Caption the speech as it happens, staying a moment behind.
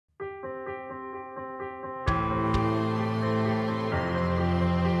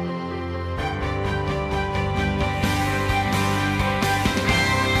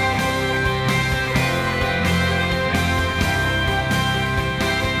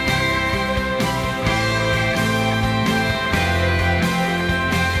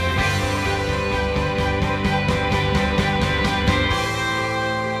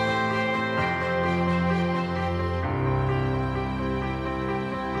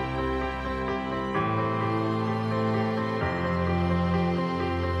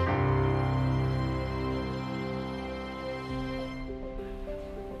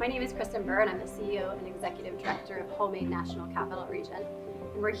My name is Kristen Burr and I'm the CEO and Executive Director of HomeAid National Capital Region.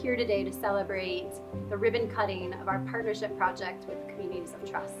 And we're here today to celebrate the ribbon cutting of our partnership project with Communities of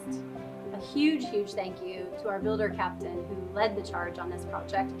Trust. A huge thank you to our builder captain who led the charge on this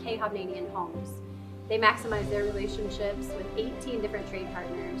project, Hovnanian Homes. They maximized their relationships with 18 different trade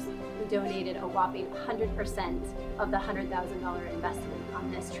partners who donated a whopping 100% of the $100,000 investment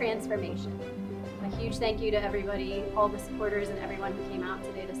on this transformation. A huge thank you to everybody, all the supporters and everyone who came out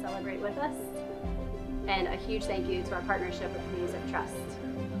today to celebrate with us. And a huge thank you to our partnership with Communities of Trust.